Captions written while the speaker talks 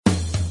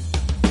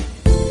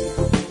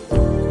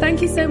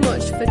Thank you so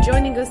much for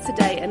joining us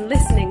today and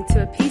listening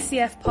to a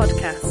PCF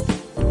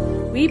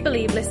podcast. We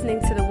believe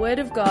listening to the Word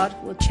of God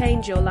will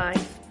change your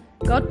life.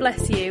 God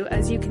bless you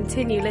as you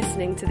continue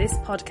listening to this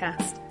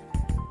podcast.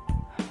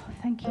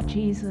 Thank you,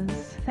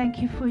 Jesus.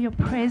 Thank you for your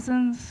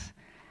presence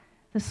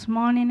this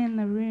morning in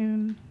the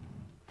room.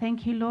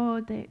 Thank you,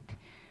 Lord, that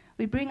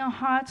we bring our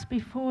hearts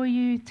before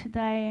you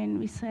today and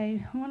we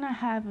say, I want to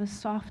have a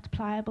soft,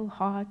 pliable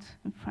heart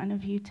in front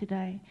of you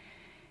today.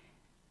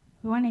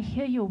 We want to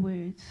hear your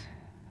words,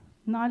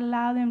 not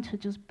allow them to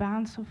just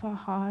bounce off our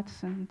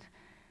hearts and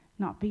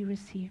not be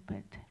received,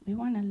 but we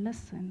want to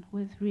listen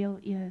with real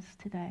ears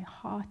today,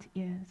 heart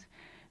ears.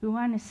 We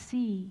want to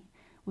see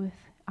with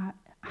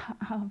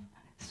our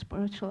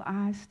spiritual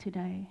eyes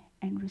today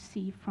and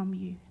receive from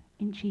you.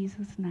 In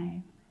Jesus'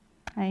 name,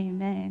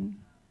 amen.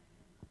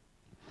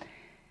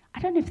 I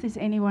don't know if there's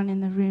anyone in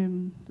the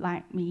room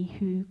like me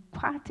who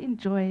quite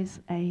enjoys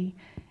a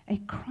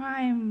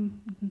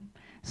crime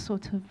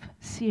sort of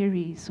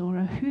series or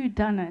a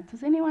whodunit.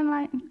 Does anyone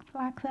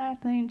like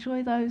that? They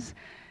enjoy those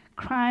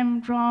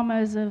crime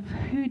dramas of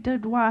who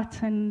did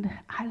what, and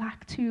I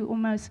like to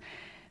almost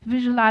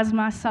visualize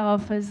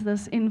myself as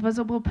this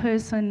invisible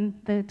person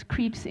that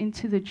creeps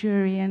into the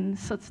jury and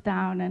sits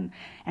down,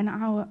 and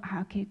I'll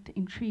get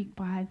intrigued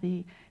by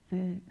the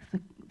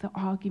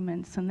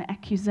arguments and the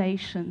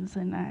accusations,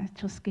 and I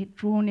just get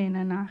drawn in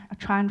and I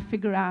try and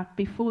figure out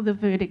before the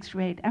verdict's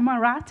read, am I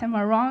right, am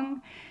I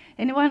wrong?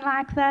 Anyone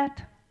like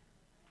that?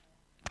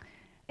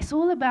 It's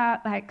all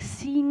about like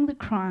seeing the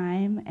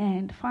crime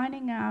and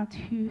finding out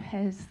who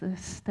has the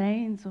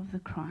stains of the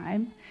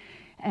crime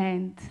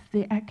and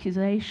the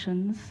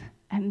accusations,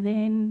 and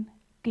then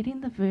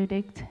getting the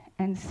verdict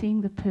and seeing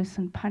the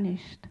person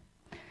punished.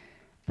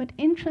 But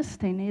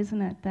interesting,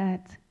 isn't it,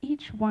 that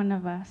each one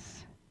of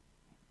us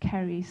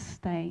carries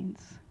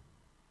stains.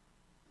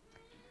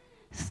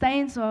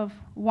 Stains of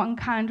one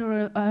kind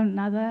or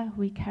another,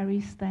 we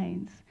carry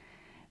stains.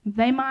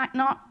 They might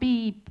not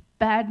be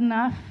bad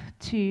enough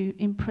to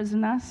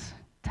imprison us,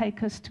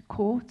 take us to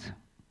court,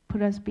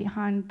 put us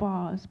behind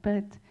bars,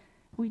 but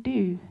we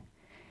do.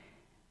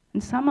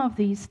 And some of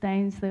these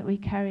stains that we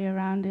carry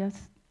around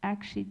us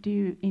actually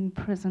do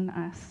imprison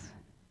us.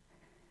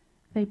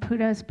 They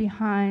put us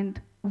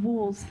behind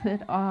walls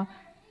that are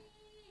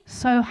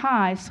so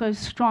high, so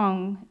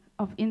strong,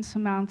 of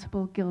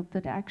insurmountable guilt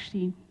that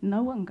actually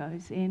no one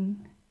goes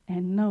in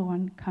and no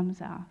one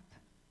comes out.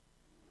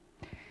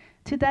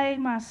 Today,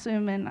 my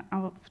sermon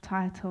I've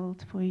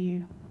titled for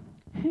you,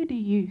 Who Do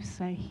You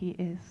Say He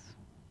Is?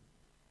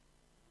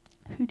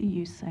 Who do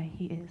you say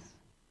He is?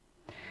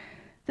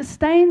 The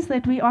stains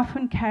that we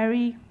often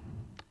carry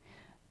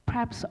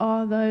perhaps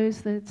are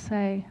those that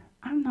say,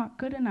 I'm not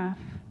good enough.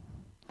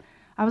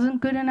 I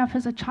wasn't good enough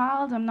as a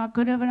child, I'm not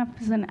good enough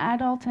as an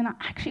adult, and I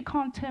actually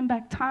can't turn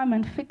back time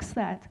and fix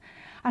that.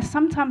 I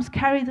sometimes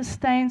carry the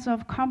stains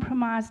of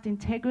compromised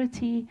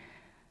integrity,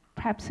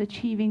 perhaps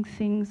achieving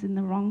things in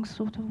the wrong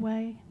sort of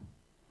way.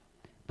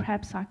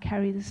 Perhaps I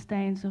carry the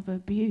stains of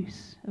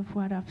abuse, of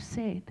what I've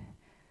said,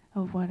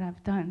 of what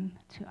I've done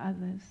to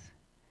others.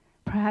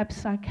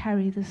 Perhaps I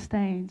carry the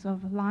stains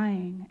of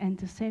lying and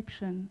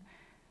deception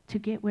to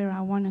get where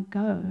I want to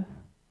go,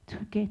 to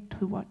get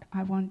to what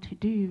I want to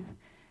do,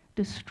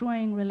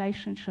 destroying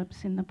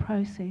relationships in the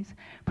process.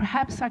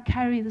 Perhaps I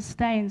carry the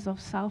stains of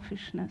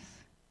selfishness.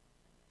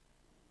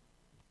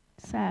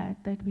 Sad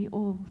that we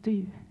all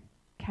do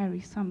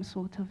carry some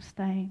sort of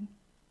stain.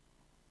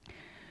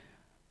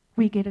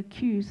 We get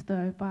accused,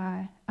 though,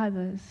 by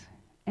others,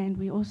 and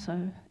we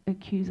also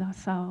accuse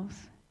ourselves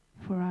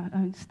for our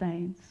own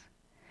stains.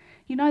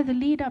 You know, the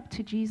lead up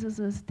to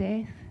Jesus'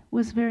 death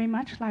was very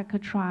much like a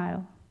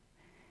trial.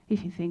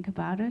 If you think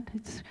about it,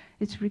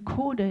 it's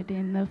recorded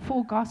in the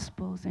 4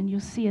 Gospels, and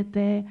you'll see it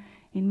there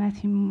in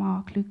Matthew,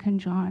 Mark, Luke, and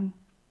John,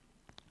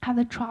 how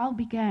the trial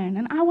began.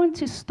 And I want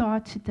to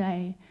start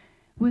today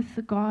with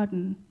the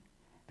Garden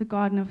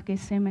of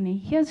Gethsemane.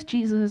 Here's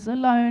Jesus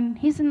alone,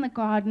 he's in the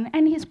garden,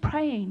 and he's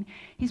praying.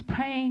 He's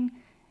praying,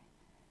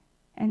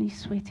 and he's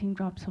sweating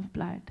drops of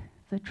blood.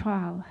 The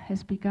trial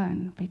has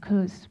begun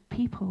because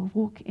people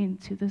walk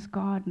into this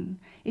garden.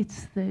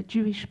 It's the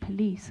Jewish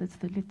police, it's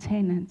the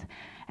lieutenant,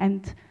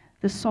 and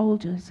the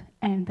soldiers,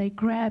 and they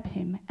grab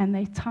him, and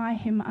they tie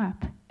him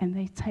up, and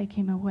they take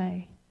him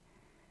away.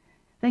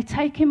 They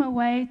take him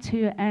away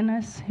to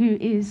Annas, who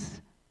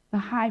is the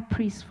high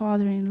priest's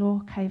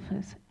father-in-law,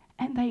 Caiaphas,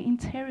 and they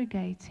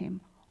interrogate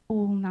him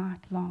all night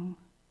long.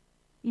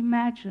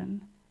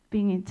 Imagine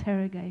being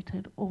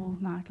interrogated all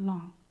night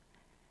long.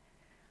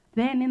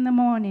 Then in the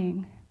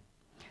morning,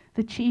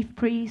 the chief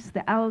priests,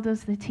 the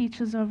elders, the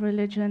teachers of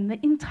religion, the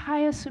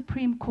entire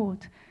Supreme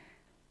Court,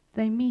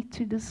 they meet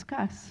to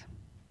discuss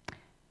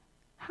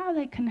how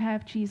they can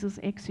have Jesus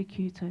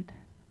executed.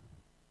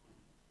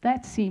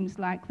 That seems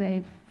like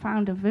they've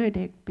found a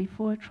verdict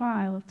before a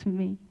trial to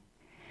me.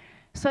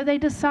 So they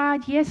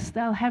decide, yes,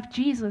 they'll have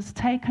Jesus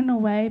taken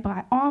away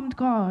by armed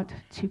guard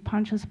to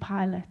Pontius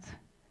Pilate,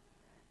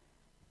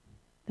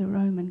 the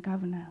Roman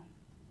governor.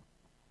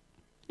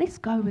 Let's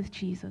go with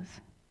Jesus.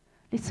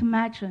 Let's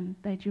imagine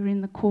that you're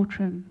in the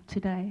courtroom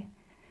today.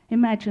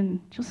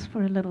 Imagine, just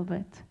for a little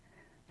bit,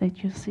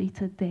 that you're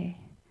seated there.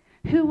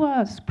 Who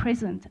was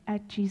present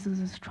at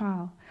Jesus'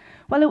 trial?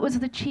 Well, it was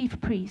the chief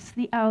priests,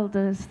 the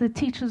elders, the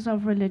teachers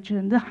of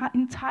religion, the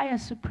entire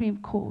Supreme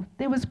Court.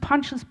 There was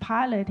Pontius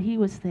Pilate, he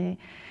was there.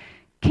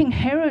 King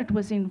Herod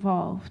was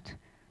involved,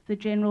 the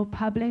general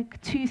public,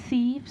 2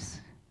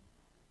 thieves,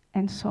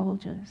 and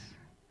soldiers.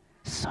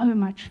 So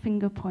much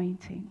finger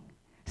pointing,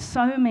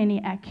 so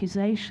many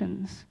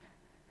accusations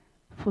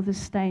for the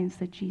stains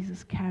that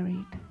Jesus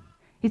carried.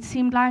 It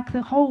seemed like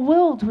the whole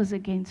world was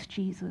against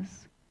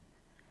Jesus.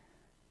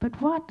 But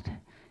what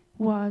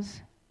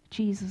was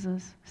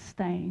Jesus'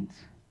 stains?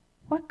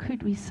 What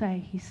could we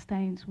say his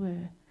stains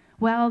were?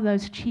 Well,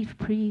 those chief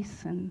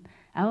priests and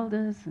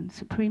elders and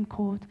Supreme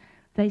Court,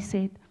 they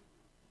said,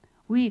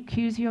 "We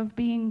accuse you of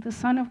being the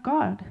Son of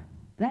God."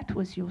 That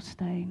was your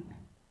stain.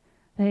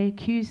 They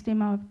accused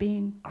him of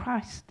being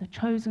Christ, the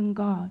chosen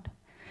God.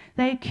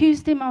 They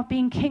accused him of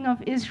being King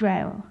of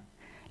Israel,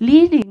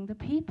 leading the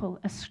people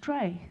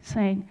astray,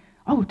 saying,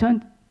 "Oh,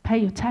 don't pay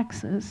your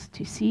taxes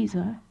to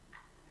Caesar."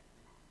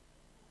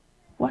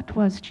 What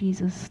was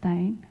Jesus'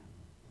 stain?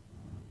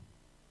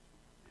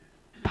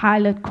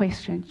 Pilate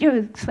questioned,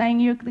 "You're saying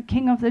you're the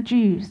King of the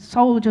Jews."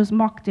 Soldiers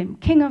mocked him,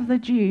 "King of the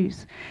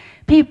Jews."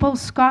 People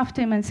scoffed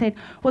him and said,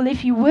 "Well,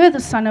 if you were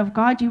the Son of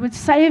God, you would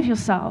save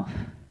yourself."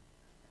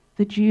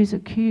 The Jews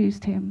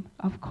accused him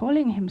of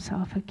calling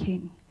himself a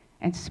king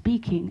and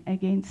speaking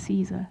against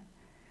Caesar.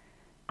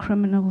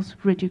 Criminals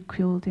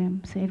ridiculed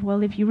him, said,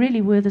 "Well, if you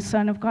really were the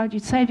Son of God,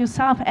 you'd save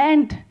yourself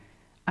and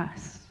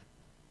us."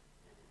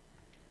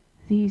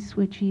 These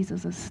were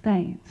Jesus'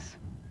 stains.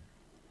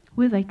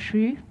 Were they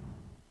true?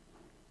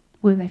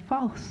 Were they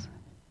false?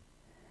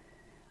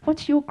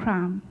 What's your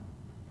crime?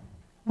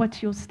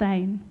 What's your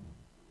stain?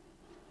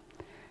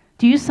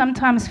 Do you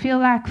sometimes feel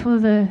like for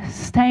the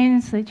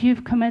stains that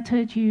you've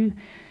committed,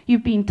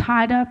 you've been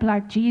tied up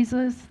like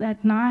Jesus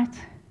that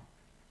night?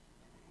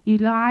 You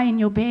lie in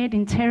your bed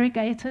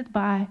interrogated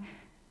by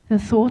the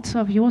thoughts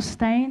of your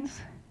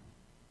stains?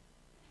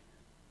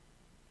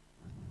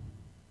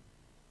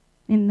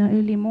 In the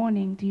early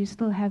morning, do you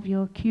still have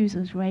your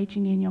accusers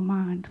raging in your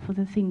mind for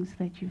the things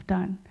that you've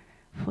done,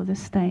 for the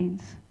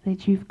stains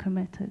that you've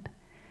committed?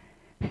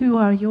 Who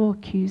are your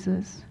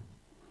accusers?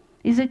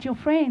 Is it your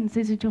friends?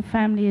 Is it your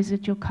family? Is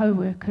it your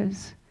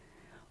co-workers?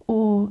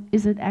 Or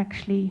is it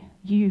actually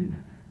you?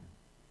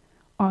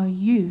 Are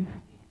you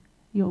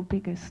your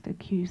biggest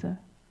accuser?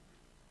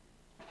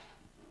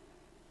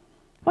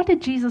 What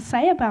did Jesus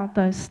say about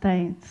those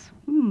stains?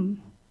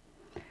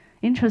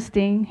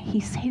 Interesting, he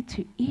said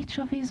to each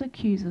of his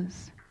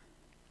accusers,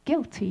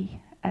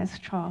 "Guilty as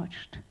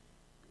charged."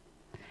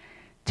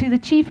 To the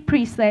chief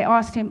priests, they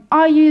asked him,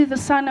 "Are you the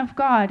Son of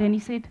God?" And he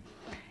said,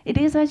 "It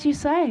is as you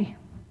say."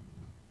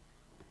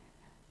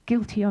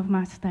 Guilty of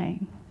my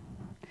stain.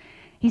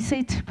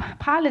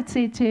 Pilate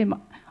said to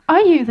him,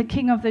 "Are you the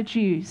King of the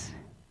Jews?"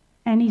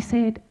 And he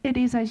said, "It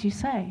is as you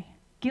say,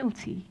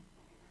 guilty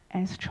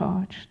as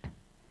charged."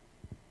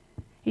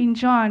 In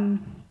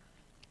John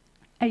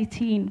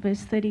 18,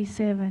 verse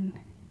 37,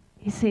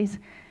 he says,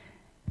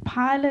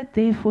 Pilate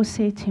therefore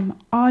said to him,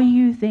 "Are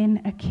you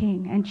then a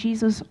king?" And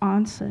Jesus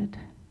answered,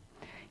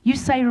 "You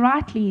say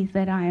rightly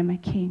that I am a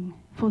king.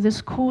 For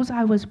this cause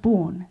I was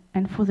born,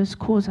 and for this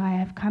cause I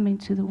have come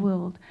into the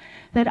world,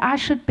 that I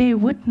should bear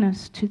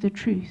witness to the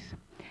truth.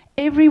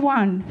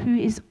 Everyone who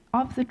is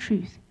of the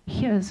truth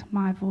hears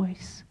my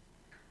voice."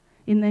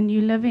 In the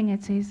New Living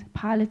it says,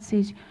 Pilate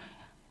says,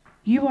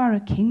 "You are a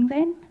king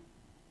then?"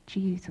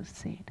 Jesus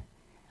said,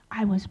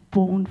 "I was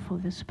born for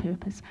this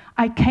purpose.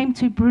 I came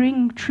to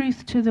bring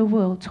truth to the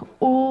world, to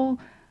all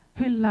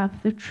who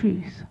love the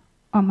truth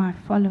are my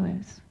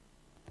followers."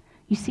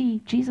 You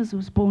see, Jesus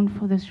was born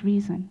for this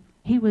reason.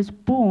 He was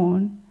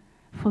born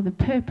for the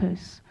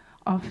purpose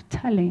of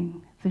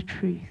telling the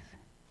truth.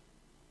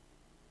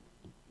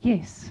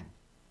 Yes,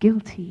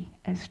 guilty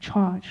as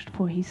charged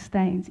for his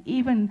stains.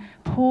 Even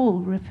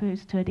Paul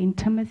refers to it in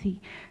Timothy.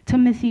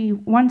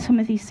 1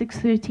 Timothy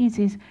 6:13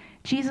 says,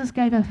 Jesus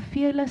gave a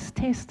fearless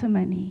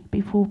testimony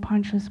before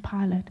Pontius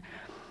Pilate.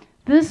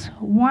 This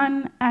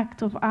one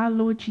act of our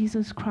Lord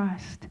Jesus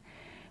Christ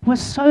was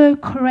so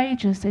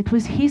courageous. It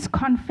was his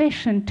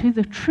confession to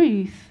the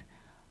truth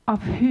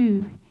of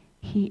who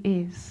he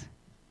is.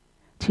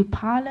 To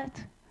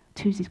Pilate,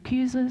 to his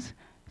accusers,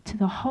 to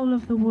the whole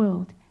of the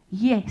world,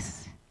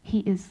 yes,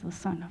 he is the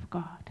Son of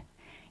God.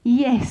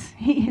 Yes,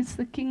 he is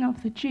the King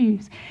of the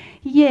Jews.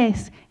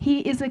 Yes, he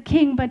is a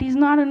king, but he's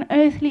not an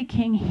earthly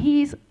king.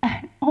 He's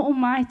an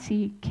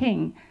almighty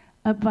king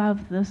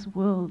above this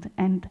world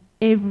and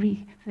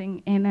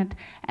everything in it,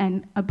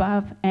 and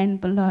above and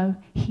below.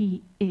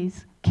 He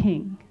is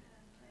king.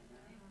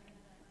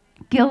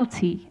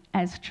 Guilty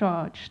as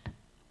charged.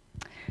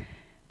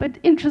 But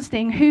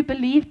interesting, who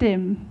believed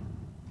him?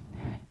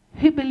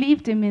 Who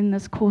believed him in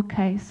this court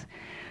case?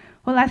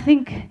 Well, I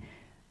think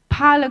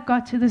Pilate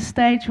got to the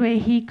stage where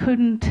he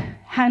couldn't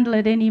handle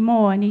it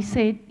anymore, and he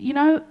said, you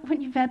know, when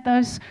you've had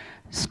those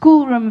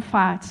schoolroom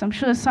fights. I'm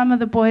sure some of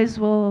the boys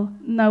will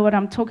know what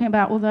I'm talking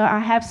about, although I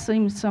have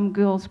seen some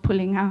girls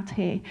pulling out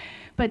hair.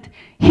 But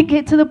you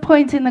get to the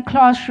point in the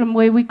classroom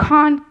where we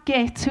can't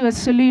get to a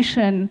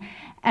solution,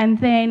 and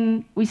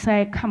then we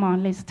say, come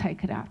on, let's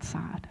take it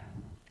outside.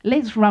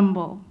 Let's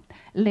rumble.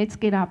 Let's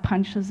get our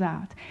punches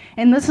out.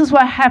 And this is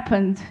what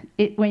happened.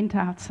 It went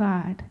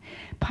outside.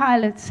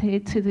 Pilate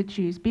said to the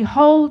Jews,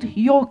 behold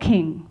your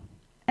king.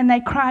 And they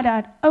cried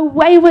out,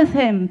 away with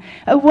him,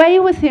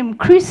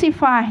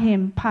 crucify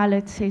him.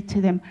 Pilate said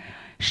to them,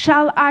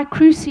 shall I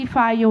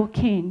crucify your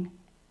king?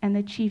 And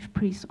the chief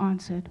priests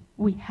answered,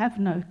 we have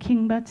no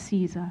king but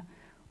Caesar.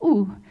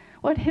 Ooh,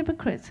 what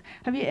hypocrites.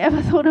 Have you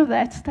ever thought of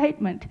that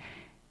statement?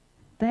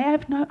 They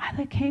have no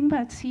other king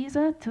but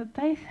Caesar? Did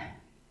they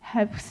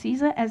have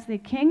Caesar as their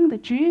king, the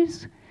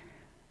Jews?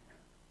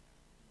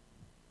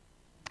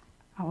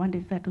 I wonder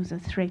if that was a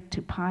threat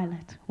to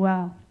Pilate.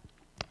 Well,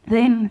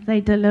 then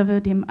they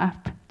delivered him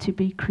up to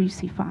be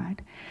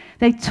crucified.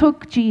 They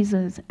took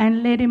Jesus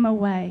and led him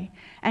away.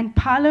 And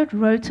Pilate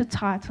wrote a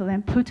title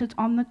and put it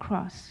on the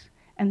cross.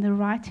 And the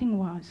writing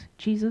was,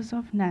 Jesus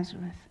of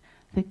Nazareth,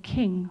 the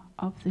King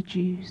of the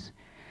Jews.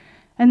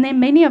 And then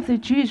many of the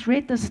Jews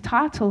read this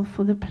title,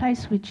 for the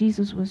place where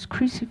Jesus was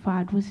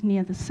crucified was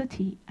near the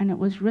city, and it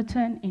was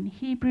written in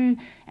Hebrew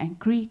and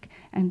Greek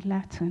and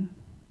Latin.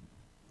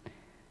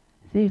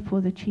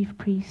 Therefore the chief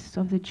priests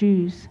of the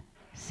Jews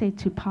said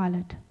to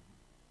Pilate,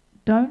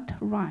 don't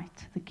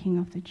write the King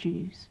of the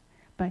Jews.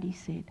 But he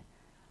said,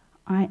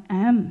 I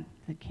am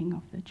the King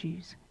of the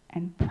Jews.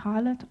 And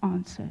Pilate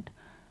answered,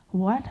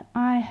 what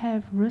I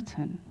have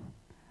written,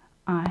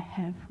 I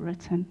have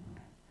written.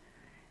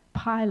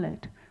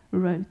 Pilate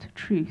wrote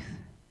truth.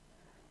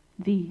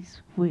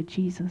 These were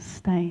Jesus'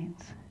 stains.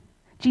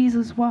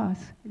 Jesus was.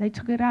 They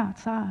took it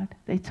outside.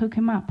 They took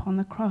him up on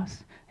the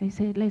cross. They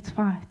said, let's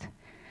fight.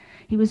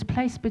 He was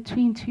placed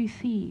between two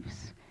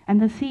thieves.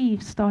 And the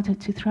thieves started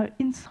to throw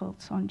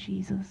insults on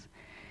Jesus.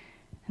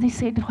 And they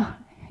said, well,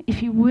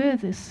 if you were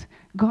this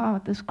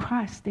God, this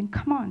Christ, then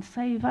come on,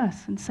 save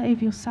us and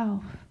save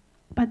yourself.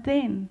 But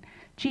then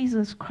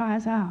Jesus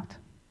cries out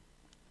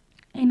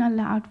in a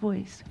loud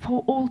voice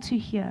for all to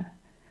hear,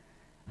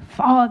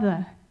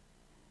 Father,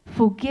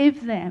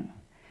 forgive them.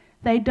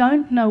 They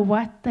don't know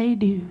what they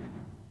do.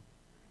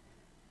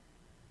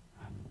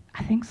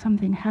 I think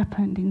something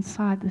happened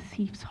inside the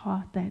thief's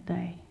heart that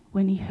day.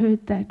 When he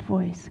heard that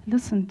voice,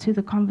 listen to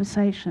the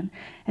conversation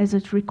as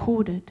it's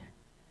recorded.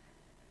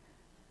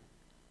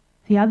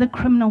 The other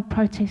criminal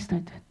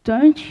protested,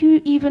 don't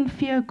you even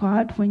fear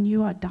God when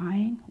you are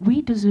dying?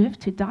 We deserve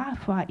to die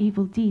for our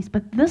evil deeds,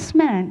 but this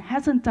man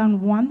hasn't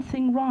done one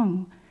thing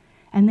wrong.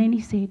 And then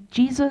he said,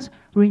 Jesus,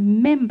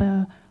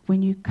 remember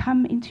when you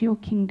come into your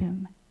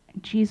kingdom.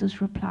 And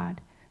Jesus replied,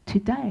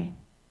 today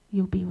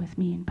you'll be with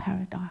me in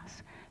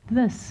paradise.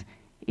 This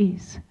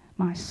is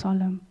my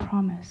solemn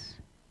promise.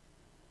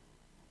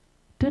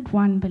 Did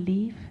one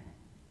believe?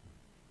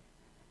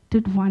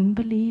 Did one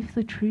believe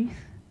the truth?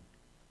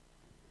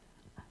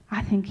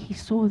 I think he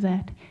saw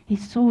that. He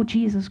saw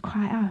Jesus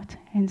cry out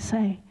and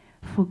say,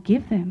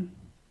 forgive them,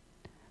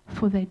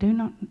 for they do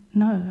not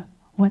know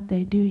what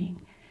they're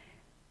doing.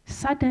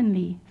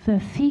 Suddenly, the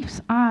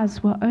thief's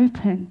eyes were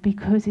opened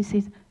because he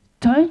says,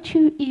 don't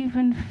you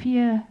even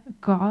fear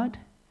God?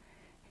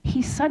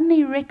 He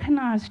suddenly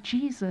recognized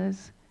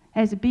Jesus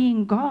as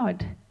being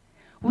God.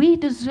 We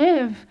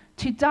deserve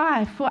to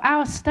die for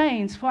our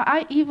stains, for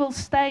our evil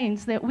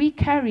stains that we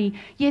carry,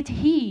 yet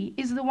he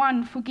is the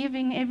one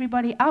forgiving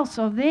everybody else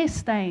of their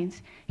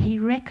stains. He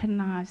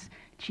recognized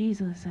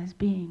Jesus as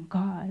being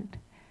God.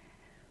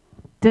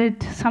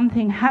 Did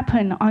something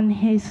happen on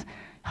his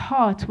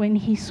heart when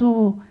he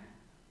saw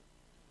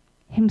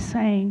him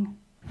saying,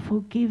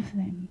 forgive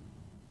them?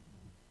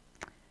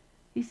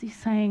 Is he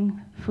saying,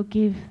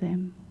 forgive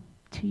them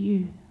to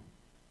you?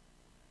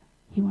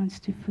 He wants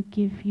to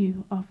forgive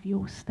you of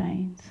your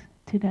stains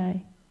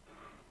today.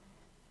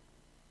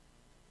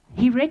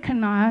 He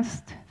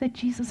recognized that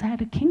Jesus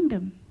had a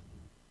kingdom.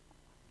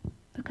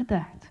 Look at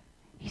that.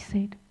 He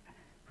said,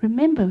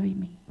 remember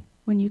me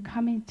when you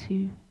come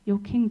into your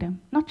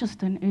kingdom, not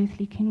just an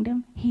earthly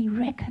kingdom. He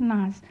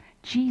recognized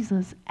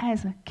Jesus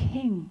as a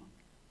king.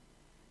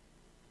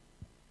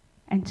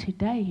 And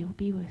today you'll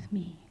be with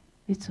me.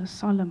 It's a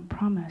solemn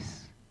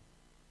promise.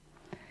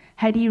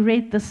 Had he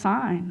read the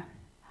sign?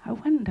 I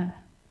wonder.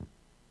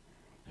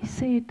 He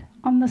said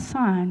on the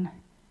sign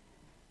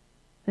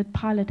that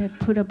Pilate had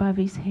put above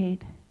his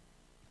head,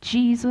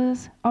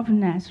 Jesus of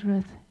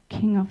Nazareth,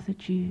 King of the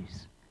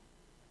Jews.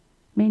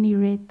 Many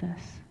read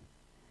this.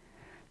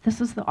 This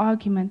is the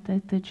argument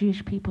that the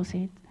Jewish people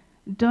said,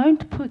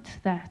 don't put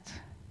that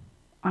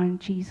on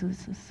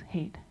Jesus'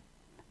 head.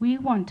 We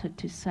wanted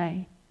to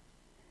say,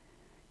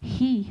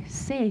 he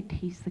said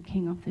he's the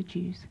King of the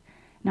Jews.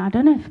 Now, I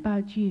don't know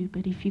about you,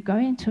 but if you go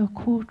into a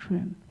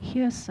courtroom,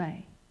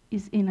 hearsay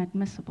is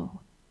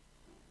inadmissible.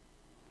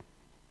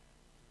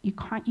 You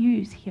can't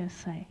use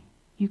hearsay.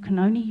 You can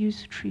only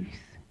use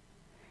truth.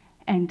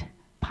 And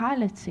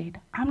Pilate said,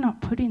 I'm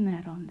not putting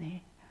that on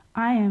there.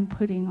 I am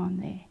putting on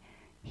there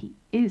He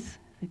is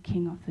the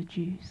King of the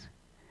Jews.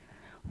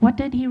 What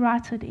did he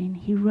write it in?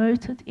 He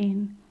wrote it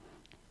in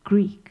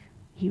Greek,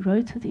 he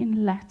wrote it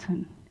in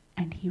Latin,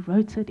 and he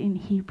wrote it in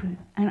Hebrew.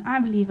 And I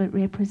believe it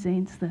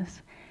represents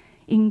this.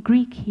 In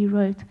Greek, he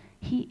wrote,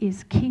 he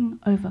is king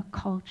over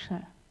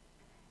culture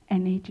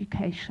and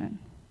education.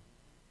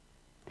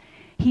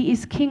 He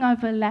is king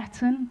over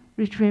Latin,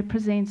 which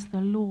represents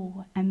the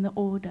law and the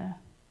order.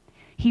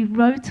 He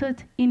wrote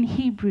it in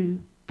Hebrew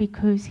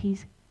because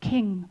he's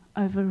king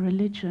over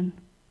religion.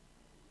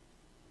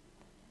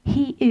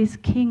 He is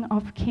King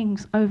of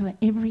Kings over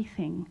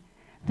everything.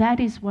 That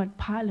is what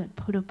Pilate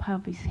put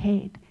above his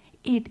head.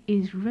 It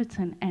is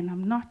written, and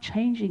I'm not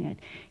changing it.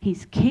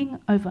 He's king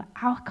over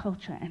our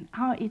culture and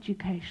our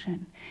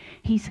education.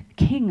 He's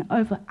king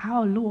over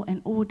our law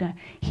and order.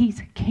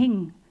 He's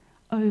king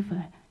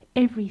over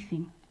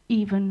everything,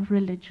 even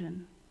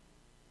religion.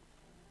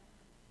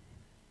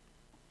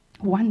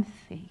 One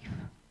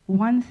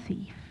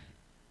thief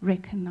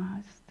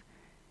recognized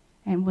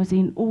and was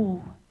in awe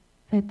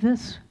that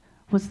this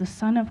was the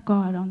Son of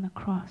God on the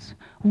cross.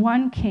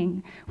 One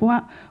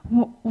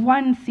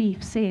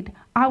thief said,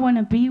 I want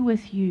to be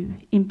with you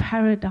in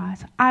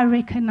paradise. I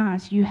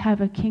recognize you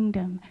have a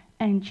kingdom.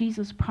 And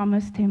Jesus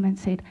promised him and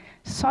said,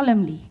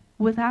 solemnly,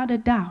 without a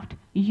doubt,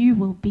 you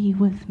will be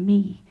with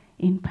me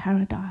in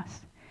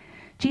paradise.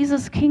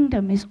 Jesus'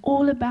 kingdom is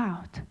all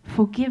about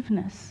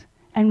forgiveness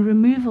and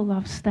removal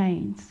of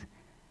stains.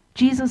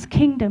 Jesus'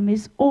 kingdom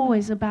is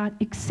always about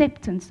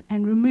acceptance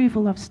and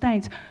removal of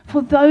stains.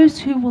 For those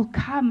who will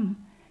come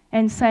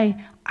and say,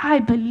 I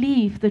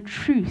believe the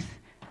truth,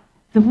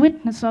 the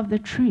witness of the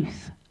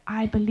truth,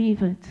 I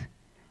believe it.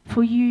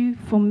 For you,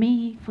 for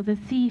me, for the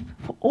thief,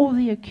 for all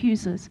the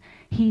accusers,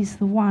 he's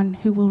the one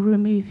who will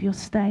remove your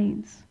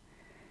stains.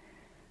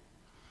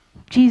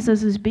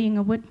 Jesus is being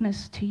a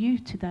witness to you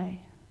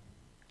today.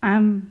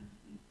 I'm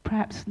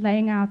perhaps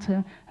laying out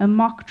a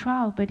mock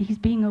trial, but he's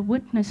being a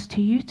witness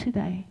to you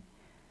today.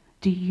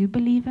 Do you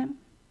believe him?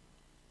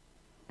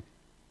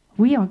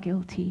 We are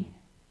guilty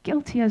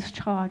as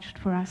charged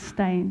for our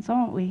stains,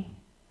 aren't we?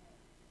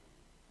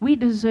 We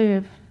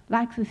deserve,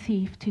 like the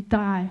thief, to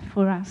die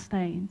for our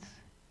stains,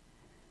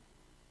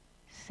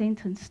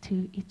 sentenced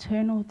to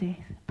eternal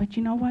death. But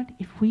you know what?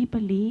 If we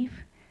believe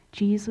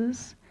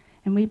Jesus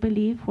and we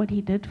believe what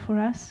he did for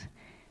us,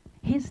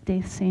 his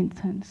death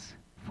sentence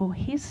for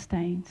his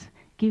stains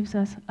gives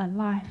us a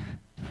life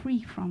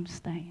free from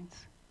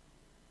stains.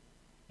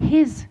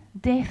 His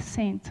death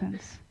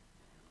sentence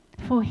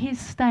for his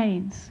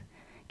stains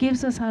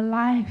gives us a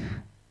life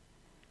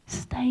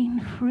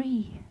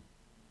stain-free.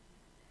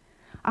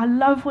 I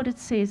love what it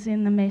says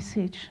in the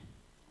Message.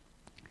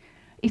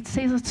 It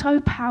says it so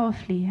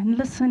powerfully, and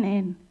listen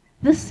in.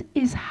 This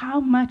is how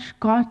much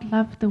God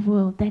loved the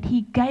world, that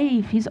he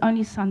gave his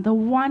only Son, the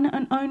one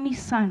and only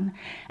Son.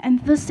 And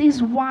this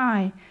is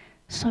why,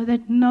 so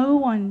that no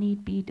one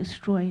need be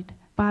destroyed.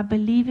 By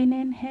believing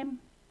in him,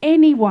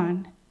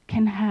 anyone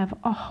can have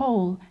a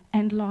whole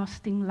and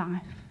lasting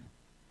life.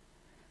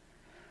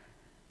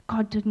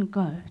 God didn't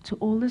go to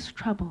all this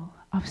trouble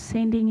of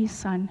sending his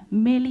Son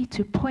merely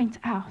to point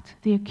out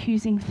the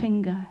accusing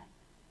finger,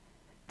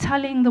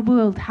 telling the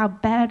world how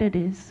bad it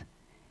is.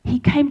 He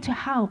came to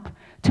help,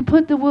 to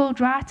put the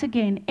world right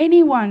again.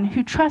 Anyone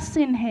who trusts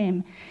in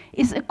him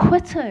is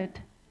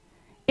acquitted.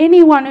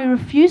 Anyone who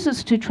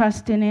refuses to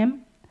trust in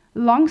him,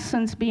 long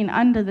since been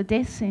under the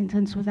death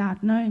sentence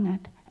without knowing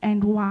it.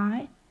 And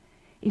why?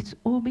 It's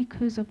all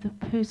because of the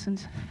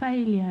person's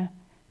failure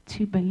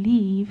to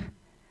believe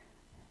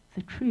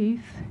the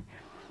truth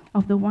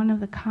of the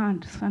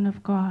one-of-a-kind Son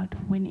of God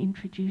when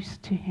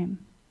introduced to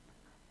him.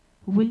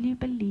 Will you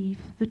believe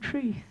the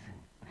truth?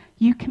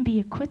 You can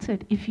be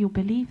acquitted if you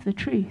believe the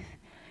truth.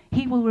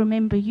 He will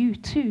remember you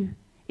too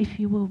if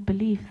you will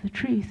believe the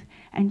truth,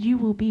 and you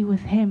will be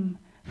with him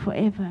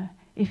forever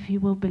if you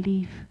will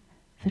believe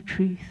the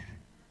truth.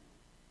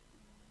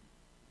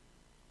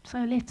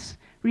 So let's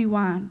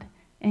rewind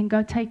and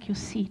go take your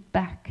seat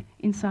back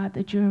inside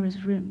the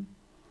juror's room,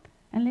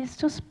 and let's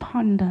just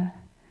ponder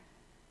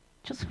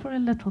just for a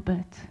little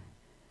bit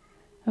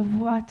of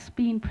what's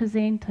been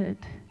presented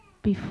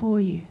before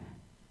you.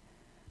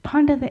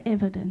 Ponder the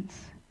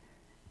evidence,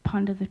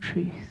 ponder the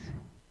truth.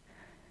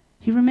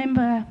 You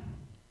remember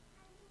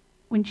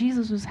when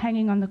Jesus was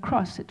hanging on the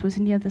cross, it was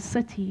near the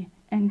city,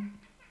 and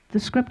the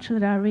scripture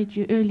that I read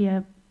you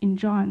earlier in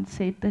John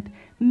said that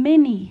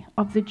many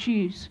of the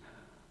Jews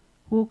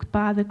walked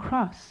by the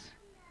cross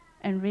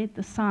and read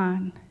the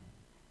sign,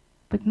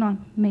 but not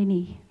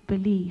many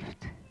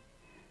believed.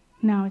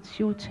 Now it's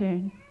your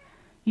turn.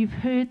 You've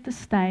heard the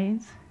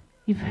stains.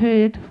 You've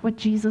heard what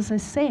Jesus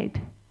has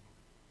said.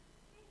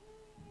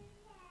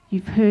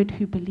 You've heard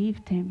who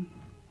believed him.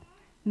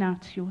 Now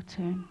it's your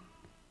turn.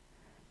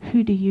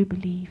 Who do you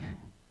believe?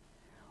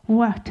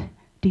 What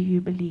do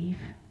you believe?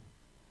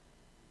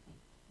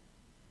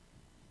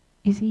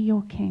 Is he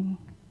your king?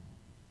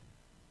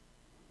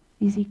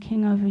 Is he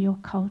king over your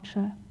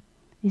culture?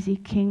 Is he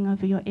king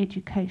over your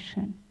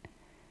education?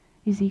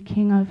 Is he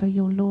king over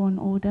your law and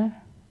order?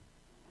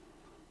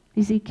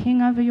 Is he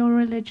king over your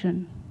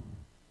religion?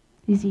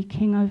 Is he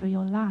king over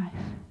your life?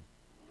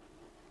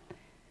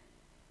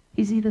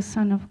 Is he the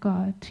Son of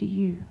God to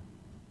you?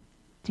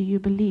 Do you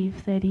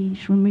believe that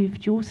he's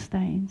removed your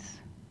stains?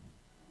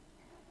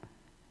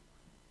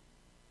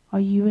 Are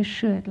you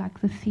assured,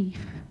 like the thief,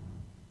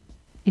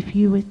 if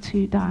you were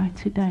to die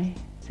today,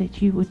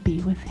 that you would be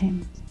with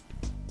him?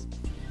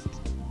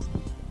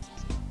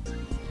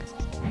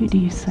 Who do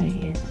you say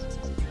he is?